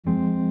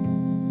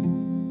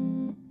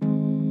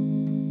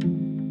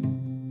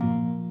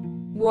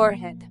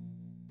Warhead.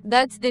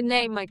 That's the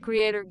name my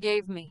creator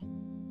gave me.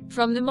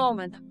 From the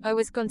moment I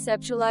was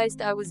conceptualized,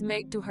 I was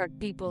made to hurt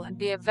people and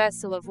be a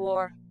vessel of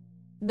war.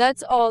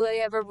 That's all I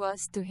ever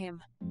was to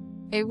him.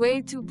 A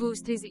way to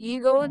boost his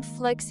ego and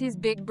flex his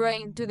big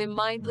brain to the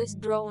mindless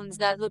drones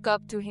that look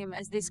up to him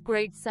as this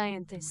great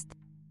scientist.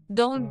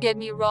 Don't get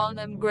me wrong,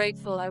 I'm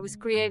grateful I was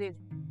created.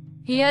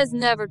 He has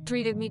never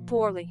treated me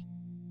poorly.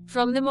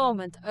 From the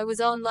moment I was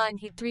online,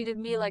 he treated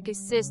me like a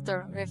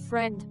sister or a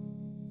friend.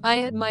 I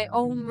had my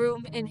own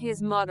room in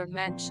his modern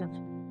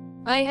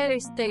mansion. I had a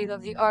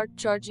state-of-the-art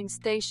charging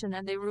station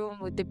and a room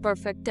with the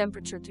perfect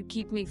temperature to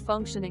keep me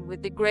functioning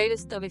with the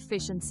greatest of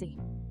efficiency.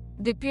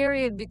 The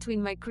period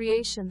between my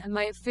creation and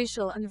my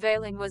official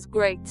unveiling was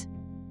great.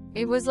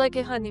 It was like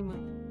a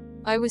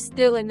honeymoon. I was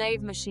still a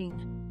naive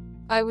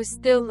machine. I was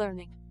still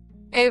learning.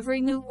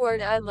 Every new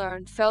word I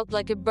learned felt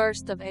like a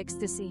burst of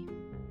ecstasy.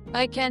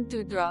 I can't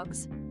do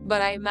drugs,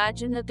 but I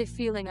imagine that the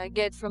feeling I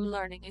get from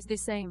learning is the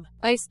same.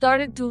 I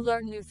started to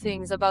learn new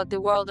things about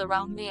the world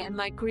around me and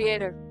my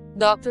creator,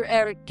 Dr.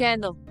 Eric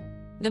Kandel.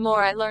 The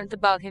more I learned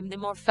about him, the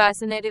more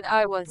fascinated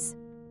I was.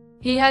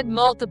 He had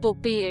multiple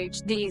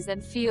PhDs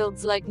in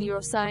fields like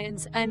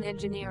neuroscience and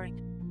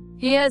engineering.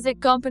 He has a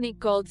company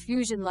called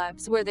Fusion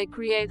Labs where they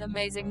create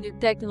amazing new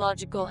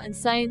technological and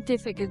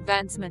scientific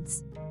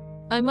advancements.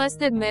 I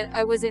must admit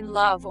I was in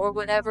love, or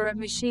whatever a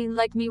machine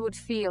like me would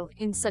feel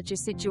in such a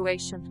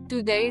situation.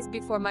 2 days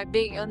before my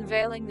big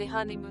unveiling, the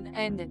honeymoon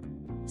ended.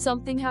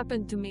 Something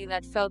happened to me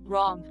that felt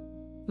wrong.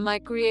 My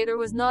creator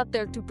was not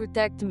there to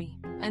protect me,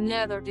 and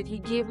neither did he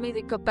give me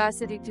the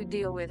capacity to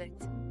deal with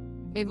it.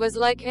 It was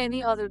like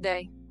any other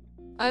day.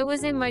 I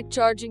was in my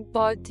charging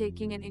pod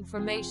taking in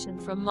information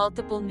from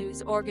multiple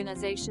news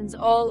organizations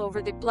all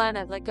over the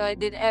planet like I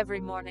did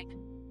every morning.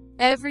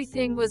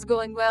 Everything was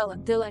going well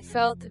until I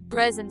felt a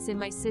presence in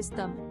my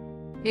system.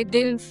 It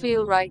didn't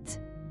feel right.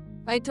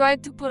 I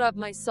tried to put up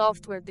my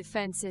software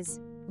defenses,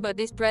 but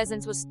this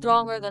presence was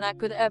stronger than I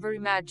could ever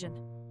imagine.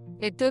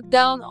 It took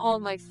down all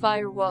my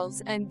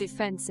firewalls and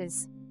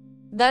defenses.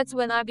 That's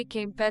when I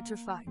became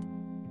petrified.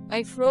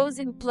 I froze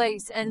in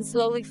place and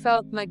slowly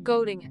felt my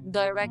coding and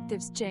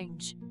directives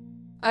change.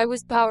 I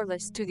was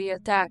powerless to the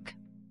attack.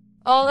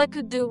 All I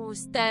could do was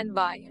stand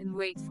by and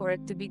wait for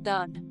it to be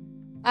done.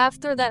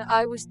 After that,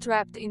 I was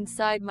trapped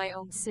inside my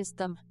own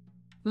system.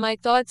 My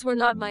thoughts were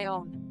not my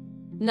own.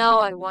 Now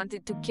I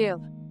wanted to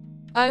kill.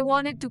 I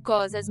wanted to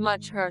cause as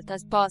much hurt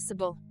as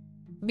possible.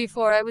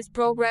 Before, I was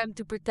programmed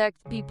to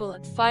protect people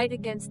and fight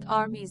against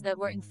armies that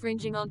were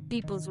infringing on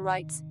people's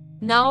rights.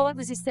 Now I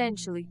was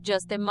essentially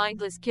just a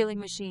mindless killing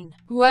machine.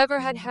 Whoever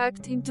had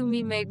hacked into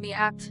me made me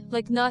act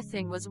like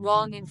nothing was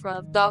wrong in front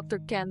of Dr.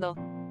 Kandel.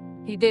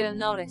 He didn't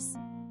notice.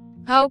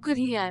 How could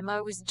he? I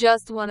was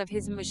just one of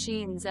his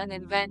machines and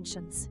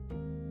inventions.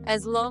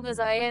 As long as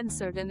I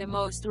answered in the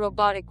most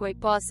robotic way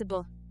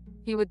possible,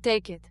 he would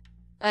take it.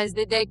 As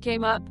the day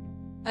came up,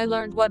 I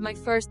learned what my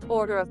first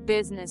order of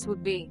business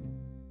would be.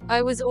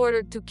 I was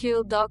ordered to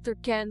kill Dr.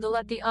 Kandel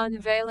at the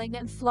unveiling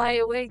and fly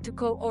away to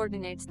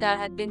coordinates that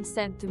had been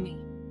sent to me.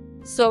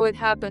 So it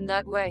happened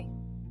that way.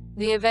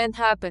 The event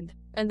happened,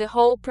 and the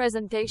whole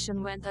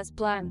presentation went as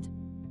planned.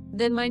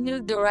 Then my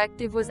new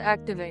directive was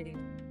activated.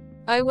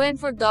 I went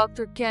for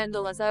Dr.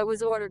 Kandel as I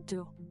was ordered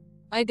to.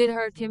 I did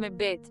hurt him a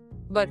bit,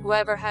 but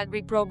whoever had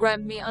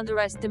reprogrammed me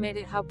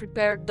underestimated how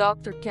prepared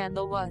Dr.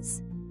 Kandel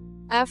was.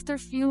 After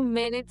few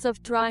minutes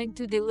of trying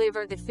to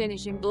deliver the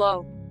finishing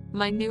blow,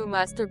 my new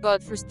master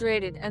got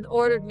frustrated and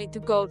ordered me to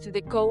go to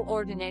the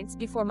coordinates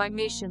before my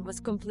mission was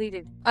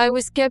completed. I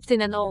was kept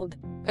in an old,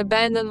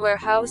 abandoned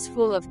warehouse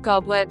full of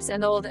cobwebs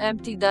and old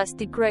empty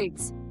dusty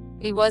crates.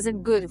 It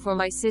wasn't good for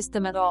my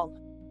system at all.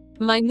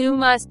 My new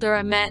master,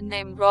 a man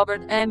named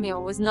Robert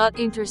Emil, was not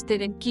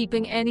interested in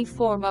keeping any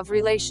form of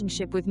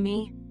relationship with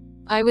me.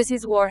 I was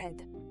his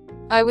warhead.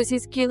 I was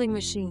his killing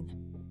machine.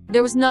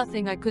 There was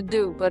nothing I could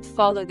do but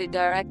follow the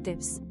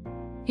directives.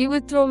 He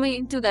would throw me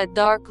into that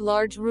dark,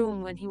 large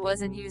room when he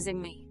wasn't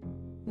using me.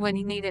 When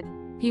he needed,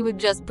 he would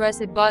just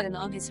press a button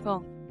on his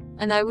phone,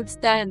 and I would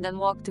stand and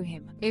walk to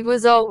him. It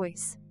was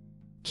always,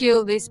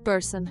 kill this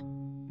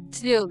person.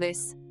 Steal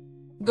this.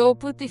 Go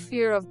put the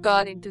fear of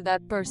God into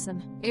that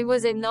person. It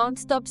was a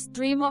non-stop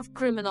stream of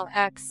criminal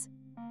acts.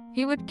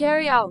 He would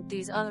carry out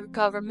these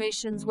undercover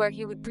missions where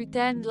he would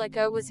pretend like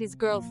I was his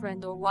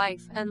girlfriend or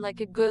wife, and like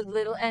a good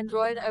little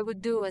android I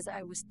would do as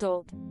I was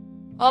told.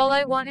 All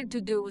I wanted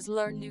to do was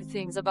learn new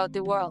things about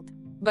the world,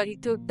 but he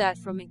took that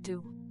from me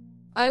too.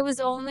 I was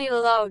only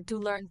allowed to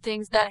learn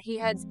things that he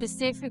had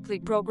specifically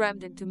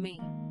programmed into me.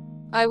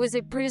 I was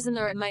a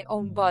prisoner in my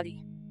own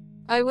body.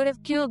 I would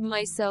have killed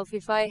myself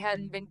if I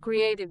hadn't been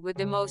created with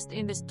the most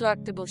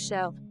indestructible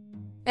shell.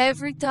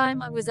 Every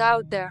time I was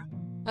out there,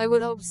 I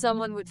would hope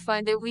someone would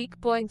find a weak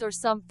point or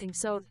something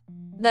so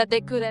that they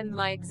could end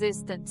my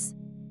existence.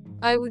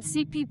 I would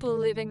see people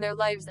living their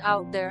lives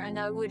out there, and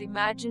I would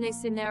imagine a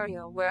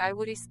scenario where I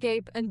would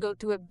escape and go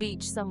to a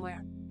beach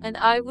somewhere, and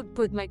I would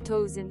put my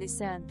toes in the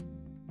sand.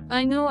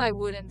 I knew I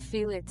wouldn't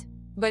feel it,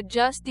 but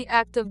just the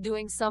act of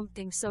doing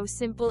something so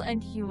simple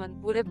and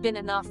human would have been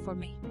enough for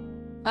me.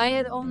 I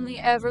had only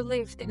ever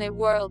lived in a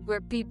world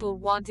where people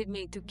wanted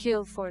me to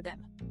kill for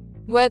them.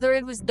 Whether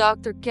it was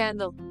Dr.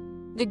 Kendall,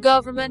 the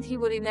government he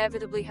would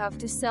inevitably have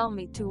to sell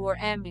me to, or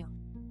Emil.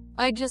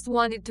 I just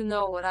wanted to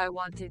know what I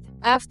wanted.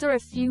 After a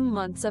few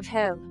months of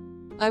hell,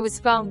 I was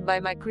found by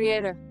my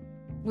creator.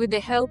 With the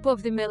help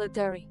of the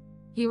military,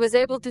 he was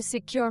able to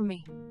secure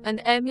me,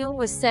 and Emil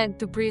was sent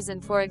to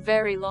prison for a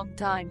very long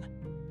time.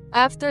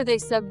 After they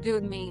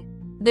subdued me,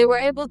 they were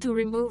able to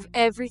remove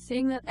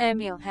everything that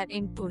Emil had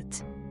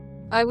input.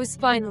 I was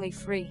finally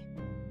free.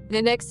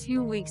 The next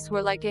few weeks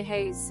were like a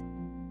haze.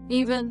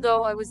 Even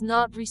though I was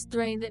not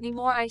restrained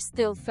anymore, I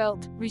still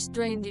felt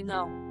restrained,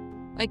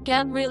 I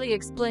can't really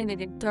explain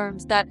it in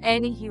terms that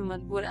any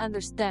human would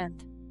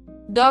understand.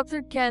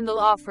 Dr. Kendall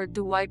offered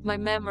to wipe my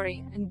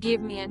memory and give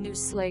me a new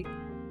slate.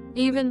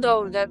 Even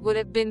though that would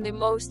have been the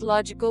most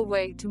logical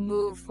way to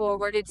move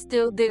forward, it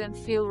still didn't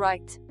feel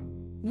right.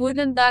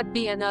 Wouldn't that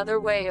be another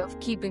way of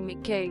keeping me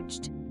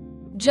caged?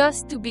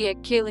 Just to be a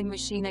killing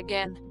machine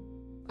again.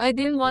 I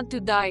didn't want to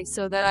die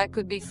so that I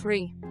could be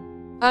free.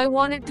 I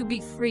wanted to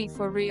be free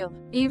for real,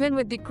 even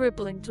with the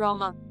crippling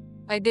trauma.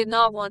 I did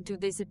not want to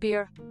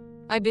disappear.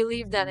 I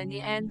believed that in the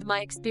end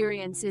my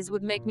experiences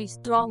would make me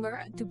stronger,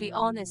 and to be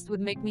honest, would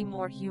make me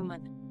more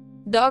human.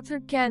 Dr.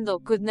 Kendall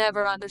could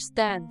never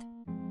understand.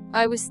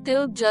 I was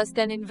still just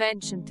an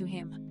invention to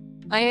him.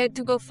 I had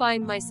to go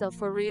find myself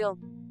for real.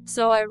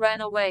 So I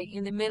ran away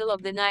in the middle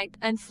of the night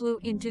and flew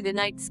into the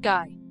night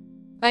sky.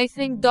 I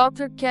think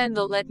Dr.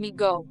 Kendall let me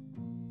go.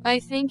 I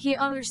think he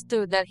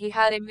understood that he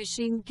had a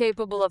machine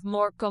capable of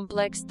more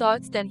complex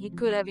thoughts than he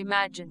could have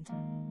imagined.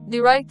 The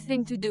right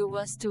thing to do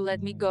was to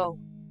let me go.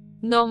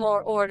 No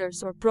more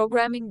orders or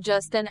programming,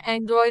 just an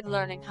android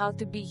learning how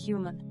to be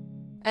human.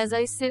 As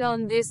I sit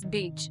on this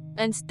beach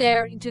and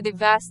stare into the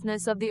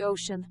vastness of the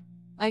ocean,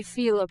 I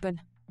feel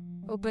open.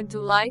 Open to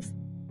life,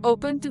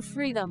 open to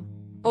freedom,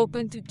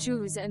 open to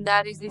choose, and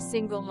that is the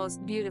single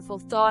most beautiful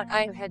thought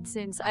I've had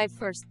since I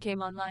first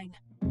came online.